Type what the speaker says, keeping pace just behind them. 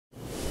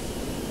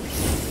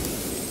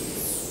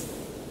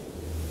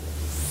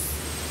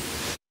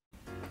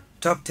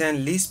Top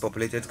 10 Least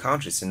Populated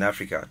Countries in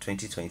Africa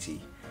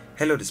 2020.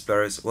 Hello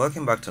explorers,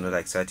 welcome back to another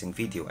exciting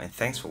video and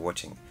thanks for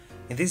watching.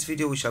 In this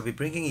video we shall be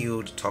bringing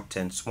you the top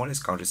 10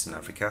 smallest countries in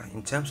Africa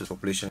in terms of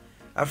population.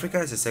 Africa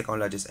is the second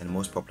largest and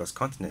most populous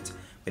continent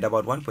with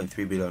about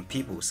 1.3 billion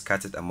people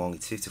scattered among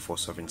its 54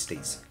 sovereign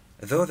states.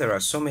 Though there are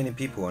so many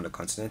people on the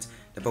continent,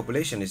 the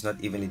population is not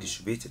evenly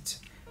distributed.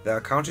 There are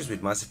countries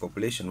with massive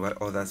population while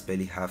others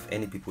barely have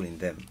any people in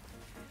them.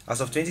 As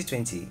of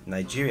 2020,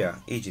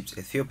 Nigeria, Egypt,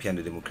 Ethiopia and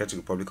the Democratic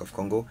Republic of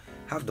Congo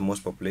have the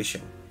most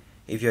population.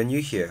 If you are new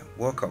here,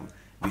 welcome.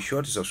 Be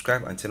sure to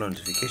subscribe and turn on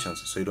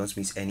notifications so you don't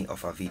miss any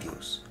of our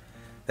videos.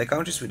 The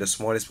countries with the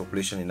smallest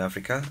population in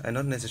Africa are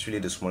not necessarily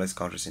the smallest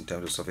countries in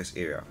terms of surface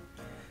area.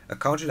 A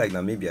country like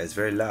Namibia is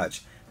very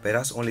large, but it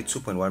has only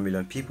 2.1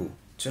 million people.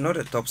 To know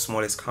the top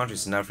smallest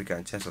countries in Africa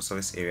in terms of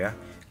surface area,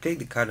 click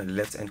the card on the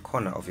left hand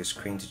corner of your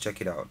screen to check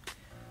it out.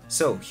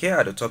 So, here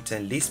are the top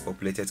 10 least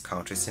populated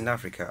countries in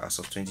Africa as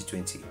of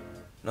 2020.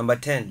 Number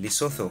 10.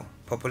 Lesotho.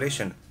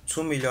 Population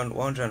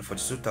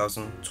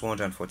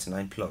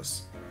 2,142,249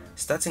 plus.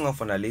 Starting off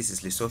on our list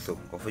is Lesotho,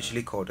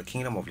 officially called the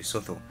Kingdom of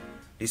Lesotho.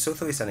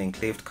 Lesotho is an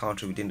enclaved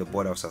country within the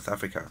border of South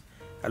Africa.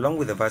 Along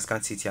with the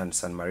Vatican City and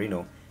San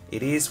Marino,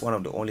 it is one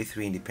of the only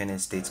 3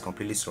 independent states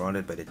completely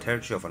surrounded by the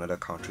territory of another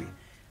country,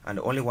 and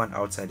the only one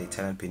outside the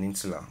Italian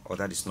peninsula, or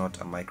that is not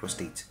a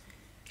microstate.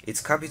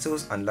 Its capital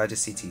and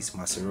largest city is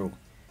Maseru.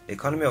 The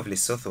economy of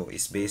Lesotho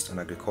is based on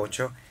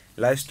agriculture,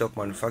 livestock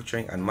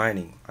manufacturing and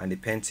mining, and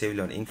depends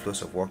heavily on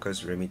inflows of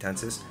workers,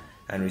 remittances,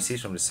 and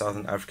receipts from the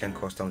Southern African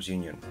Customs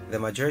Union. The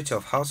majority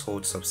of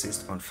households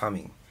subsist on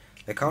farming.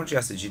 The country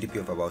has a GDP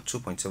of about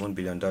 $2.7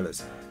 billion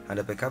and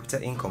a per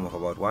capita income of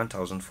about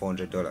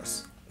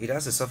 $1,400. It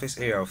has a surface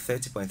area of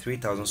 30.3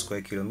 thousand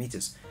square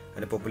kilometers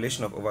and a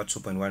population of over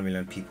 2.1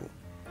 million people.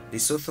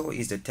 Lesotho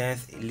is the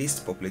 10th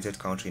least populated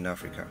country in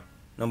Africa.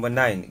 Number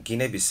 9.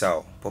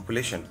 Guinea-Bissau.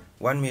 Population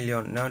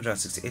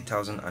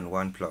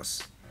 1,968,001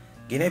 plus.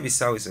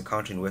 Guinea-Bissau is a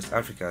country in West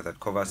Africa that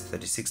covers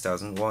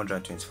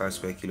 36,125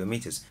 square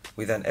kilometers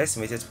with an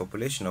estimated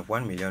population of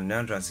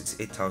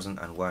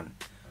 1,968,001.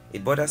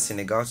 It borders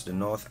Senegal to the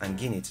north and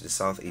Guinea to the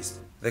southeast.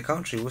 The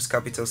country, whose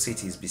capital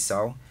city is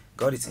Bissau,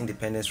 got its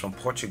independence from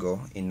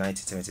Portugal in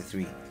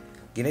 1973.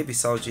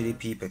 Guinea-Bissau's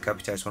GDP per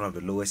capita is one of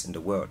the lowest in the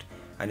world,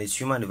 and its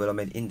Human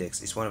Development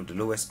Index is one of the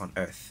lowest on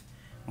earth.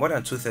 More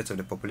than 2/3 of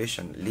the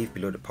population live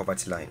below the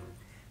poverty line.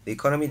 The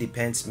economy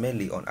depends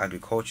mainly on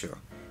agriculture.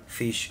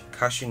 Fish,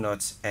 cashew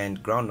nuts,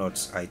 and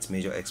groundnuts are its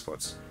major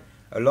exports.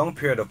 A long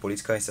period of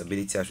political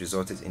instability has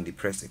resulted in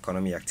depressed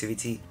economic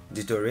activity,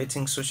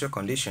 deteriorating social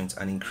conditions,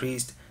 and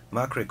increased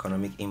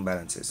macroeconomic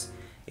imbalances.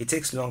 It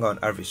takes longer on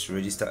average to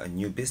register a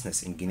new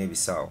business in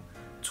Guinea-Bissau,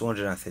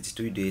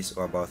 233 days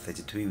or about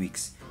 33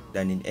 weeks,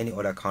 than in any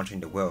other country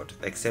in the world,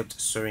 except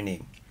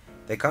Suriname.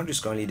 The country is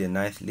currently the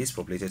 9th least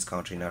populated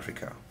country in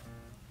Africa.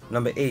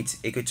 Number 8.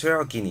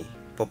 Equatorial Guinea.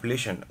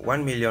 Population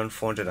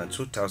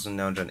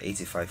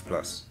 1,402,985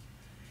 plus.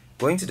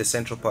 Going to the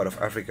central part of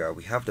Africa,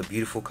 we have the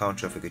beautiful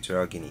country of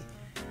Equatorial Guinea.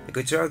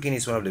 Equatorial Guinea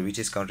is one of the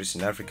richest countries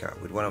in Africa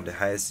with one of the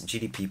highest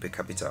GDP per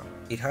capita.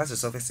 It has a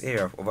surface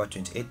area of over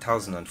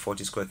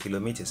 28,040 square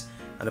kilometers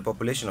and a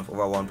population of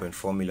over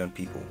 1.4 million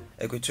people.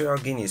 Equatorial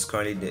Guinea is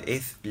currently the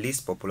 8th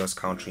least populous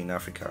country in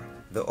Africa.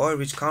 The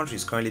oil-rich country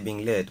is currently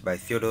being led by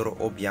Teodoro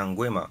Obiang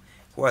Nguema,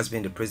 who has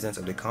been the president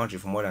of the country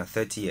for more than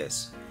 30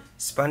 years.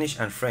 Spanish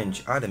and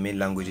French are the main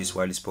languages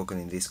widely spoken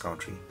in this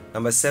country.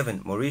 Number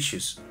 7.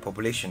 Mauritius.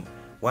 Population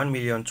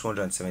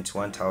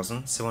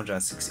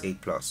 1,271,768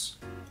 plus.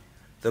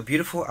 The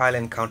beautiful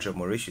island country of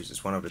Mauritius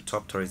is one of the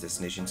top tourist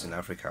destinations in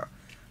Africa.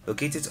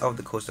 Located off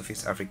the coast of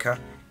East Africa,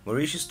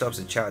 Mauritius tops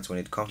the charts when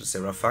it comes to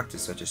several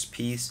factors such as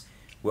peace,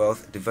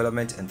 wealth,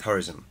 development, and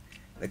tourism.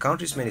 The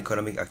country's main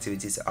economic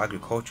activities are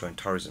agriculture and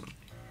tourism.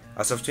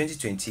 As of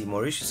 2020,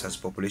 Mauritius has a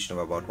population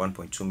of about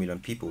 1.2 million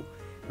people,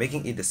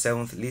 making it the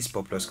 7th least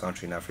populous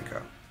country in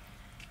Africa.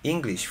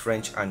 English,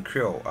 French, and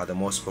Creole are the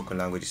most spoken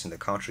languages in the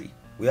country.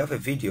 We have a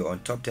video on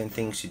top 10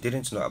 things you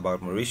didn't know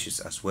about Mauritius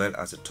as well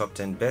as the top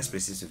 10 best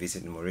places to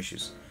visit in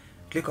Mauritius.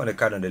 Click on the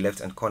card on the left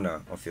hand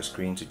corner of your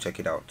screen to check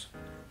it out.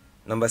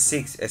 Number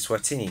 6.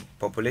 Eswatini.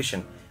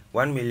 Population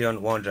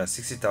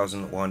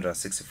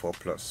 1,160,164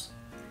 plus.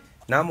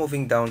 Now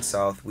moving down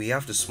south, we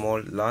have the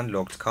small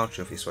landlocked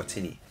country of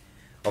Eswatini.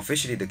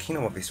 Officially, the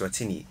Kingdom of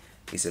Eswatini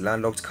is a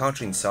landlocked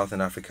country in southern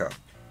Africa.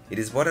 It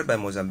is bordered by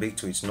Mozambique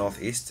to its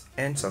northeast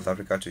and South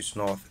Africa to its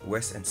north,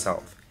 west and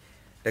south.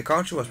 The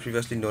country was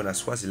previously known as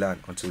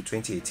Swaziland until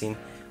 2018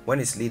 when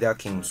its leader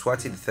King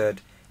Mswati III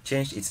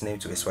changed its name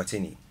to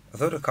Eswatini.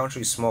 Although the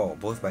country is small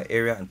both by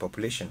area and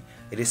population,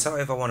 it is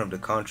however one of the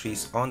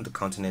countries on the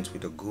continent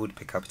with a good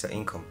per capita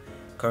income,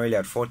 currently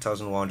at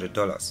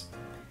 $4,100.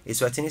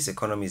 Eswatini's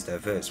economy is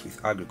diverse with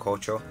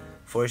agriculture,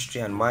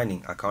 forestry and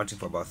mining accounting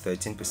for about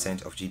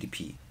 13% of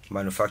GDP,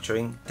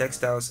 manufacturing,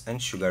 textiles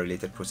and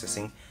sugar-related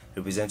processing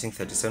representing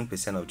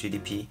 37% of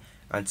GDP,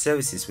 and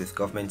services with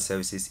government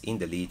services in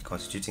the lead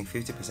constituting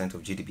 50%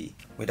 of GDP.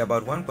 With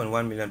about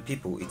 1.1 million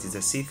people, it is the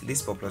 6th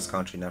least populous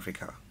country in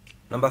Africa.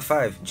 Number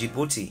 5.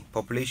 Djibouti,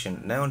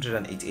 population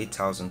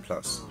 988,000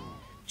 plus.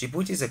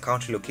 Djibouti is a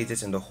country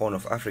located in the Horn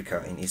of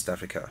Africa in East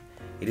Africa.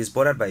 It is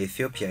bordered by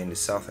Ethiopia in the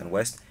south and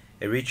west,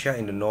 Eritrea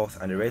in the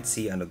north, and the Red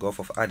Sea and the Gulf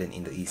of Aden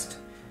in the east.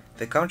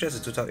 The country has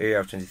a total area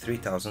of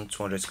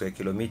 23,200 square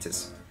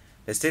kilometers.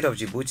 The state of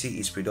Djibouti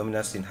is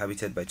predominantly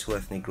inhabited by two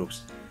ethnic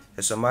groups,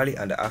 the Somali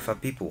and the Afar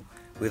people,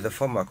 with the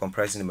former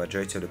comprising the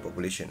majority of the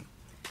population.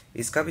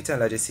 Its capital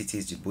and largest city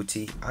is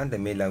Djibouti, and the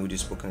main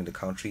languages spoken in the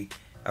country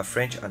are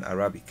French and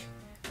Arabic.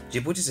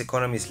 Djibouti's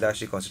economy is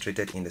largely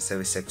concentrated in the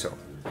service sector.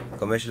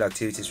 Commercial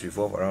activities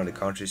revolve around the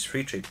country's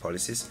free trade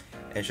policies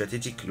and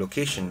strategic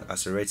location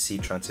as a Red Sea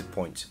transit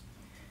point.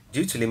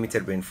 Due to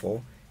limited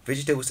rainfall,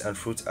 vegetables and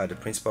fruits are the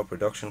principal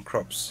production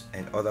crops,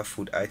 and other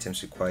food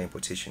items require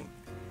importation.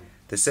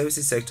 The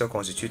services sector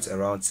constitutes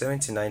around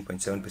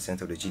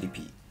 79.7% of the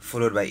GDP,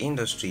 followed by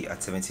industry at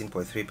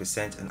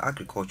 17.3% and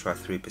agriculture at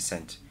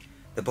 3%.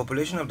 The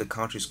population of the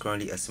country is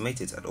currently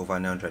estimated at over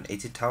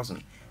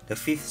 980,000, the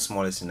fifth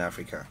smallest in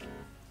Africa.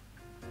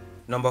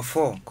 Number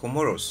 4.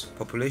 Comoros,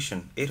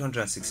 population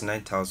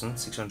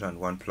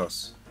 869,601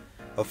 plus.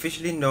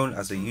 Officially known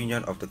as the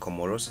Union of the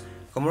Comoros,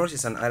 Comoros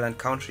is an island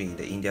country in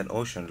the Indian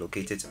Ocean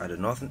located at the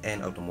northern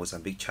end of the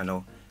Mozambique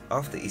Channel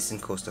off the eastern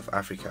coast of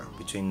Africa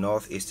between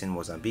northeastern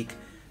Mozambique,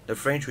 the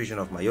French region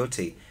of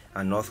Mayotte,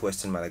 and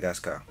northwestern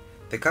Madagascar.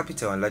 The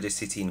capital and largest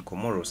city in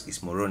Comoros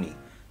is Moroni.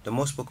 The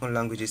most spoken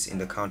languages in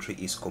the country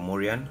is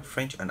Comorian,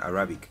 French, and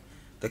Arabic.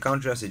 The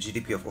country has a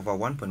GDP of over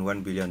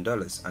 $1.1 billion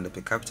and a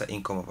per capita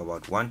income of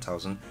about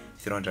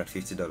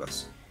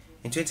 $1,350.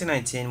 In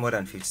 2019, more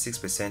than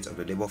 56% of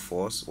the labor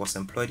force was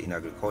employed in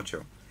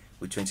agriculture,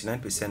 with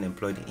 29%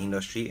 employed in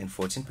industry and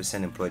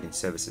 14% employed in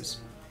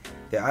services.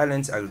 The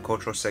island's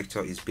agricultural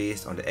sector is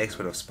based on the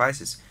export of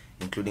spices,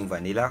 including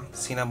vanilla,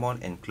 cinnamon,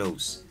 and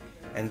cloves,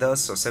 and thus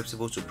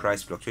susceptible to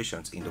price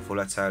fluctuations in the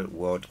volatile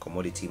world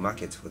commodity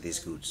market for these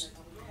goods.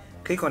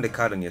 Click on the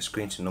card on your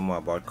screen to know more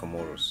about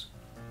Comoros.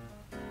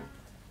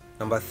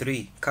 Number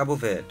 3. Cabo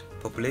Verde,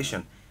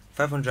 population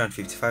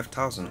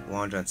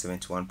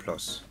 555,171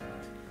 plus.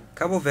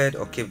 Cabo Verde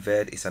or Cape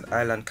Verde is an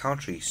island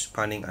country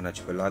spanning an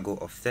archipelago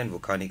of 10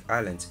 volcanic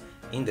islands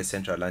in the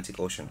Central Atlantic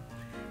Ocean.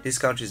 This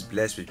country is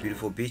blessed with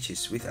beautiful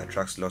beaches which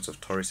attracts lots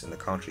of tourists in the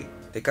country.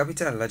 The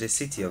capital and largest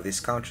city of this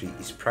country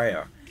is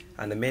Praia,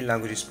 and the main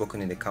languages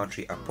spoken in the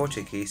country are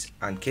Portuguese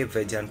and Cape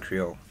Verdean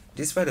Creole.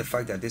 Despite the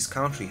fact that this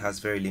country has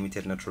very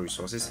limited natural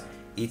resources,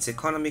 its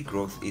economic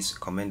growth is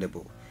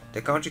commendable.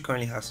 The country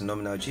currently has a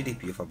nominal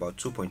GDP of about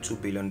 $2.2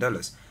 billion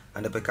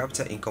and a per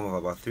capita income of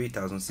about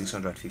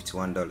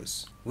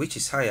 $3,651, which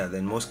is higher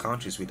than most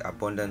countries with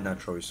abundant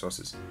natural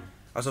resources.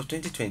 As of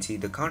 2020,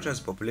 the country has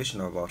a population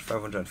of about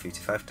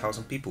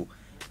 555,000 people,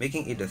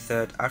 making it the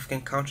third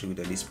African country with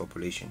the least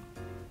population.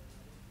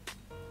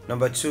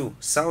 Number 2.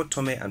 Sao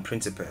Tome and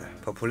Principe,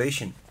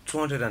 population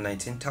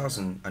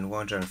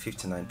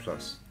 219,159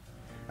 plus.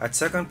 At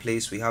second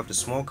place, we have the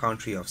small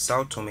country of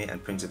Sao Tome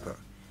and Principe.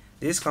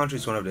 This country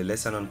is one of the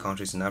lesser known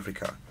countries in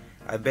Africa.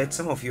 I bet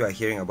some of you are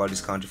hearing about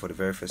this country for the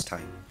very first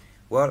time.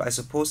 Well, I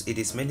suppose it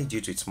is mainly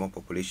due to its small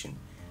population.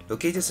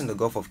 Located in the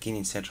Gulf of Guinea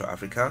in Central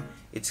Africa,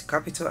 its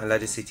capital and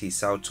largest city is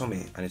Sao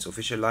Tome, and its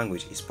official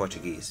language is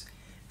Portuguese.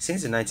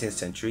 Since the 19th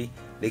century,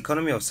 the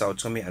economy of Sao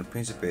Tome and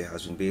Principe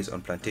has been based on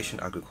plantation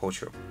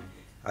agriculture.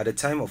 At the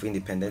time of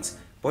independence,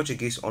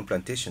 Portuguese-owned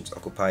plantations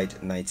occupied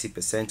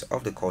 90%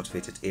 of the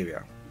cultivated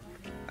area.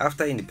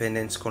 After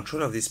independence,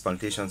 control of these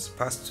plantations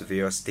passed to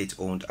various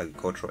state-owned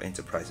agricultural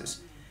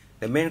enterprises.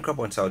 The main crop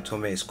on Sao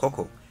Tome is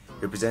cocoa,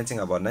 representing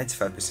about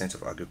 95%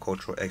 of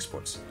agricultural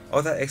exports.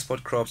 Other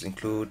export crops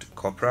include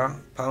copra,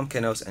 palm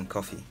kernels, and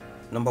coffee.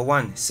 Number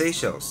 1.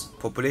 Seychelles,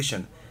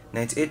 population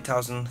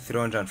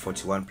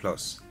 98,341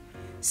 plus.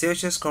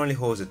 Seychelles currently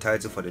holds the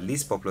title for the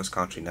least populous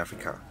country in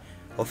Africa.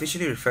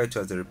 Officially referred to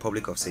as the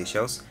Republic of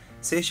Seychelles,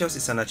 Seychelles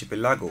is an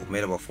archipelago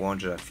made up of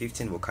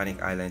 115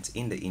 volcanic islands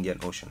in the Indian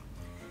Ocean.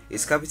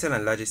 Its capital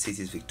and largest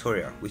city is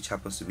Victoria, which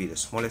happens to be the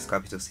smallest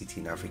capital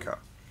city in Africa.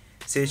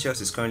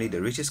 Seychelles is currently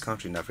the richest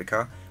country in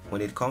Africa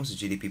when it comes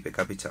to GDP per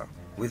capita.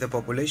 With a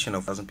population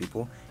of 1,000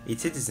 people,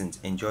 its citizens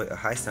enjoy a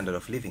high standard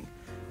of living.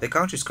 The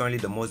country is currently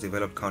the most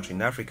developed country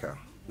in Africa,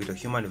 with a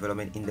Human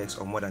Development Index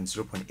of more than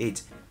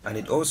 0.8, and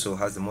it also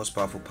has the most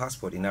powerful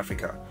passport in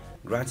Africa,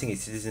 granting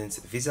its citizens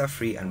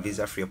visa-free and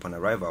visa-free upon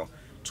arrival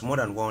to more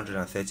than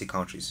 130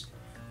 countries.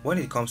 When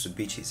it comes to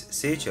beaches,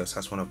 Seychelles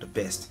has one of the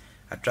best,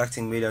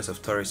 attracting millions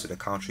of tourists to the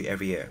country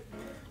every year.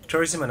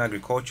 Tourism and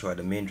agriculture are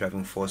the main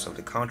driving force of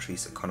the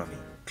country's economy.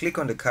 Click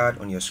on the card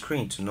on your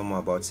screen to know more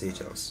about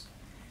Seychelles.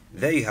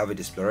 There you have it,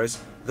 explorers.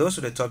 Those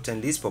are the top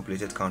 10 least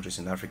populated countries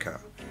in Africa.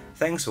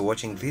 Thanks for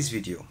watching this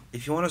video.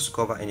 If you want us to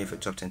cover any of your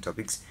top 10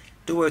 topics,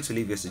 do well to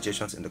leave your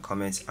suggestions in the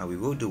comments and we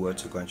will do well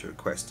to grant your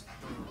request.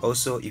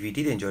 Also, if you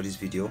did enjoy this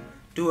video,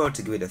 do well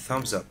to give it a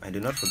thumbs up and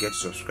do not forget to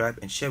subscribe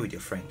and share with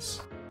your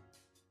friends.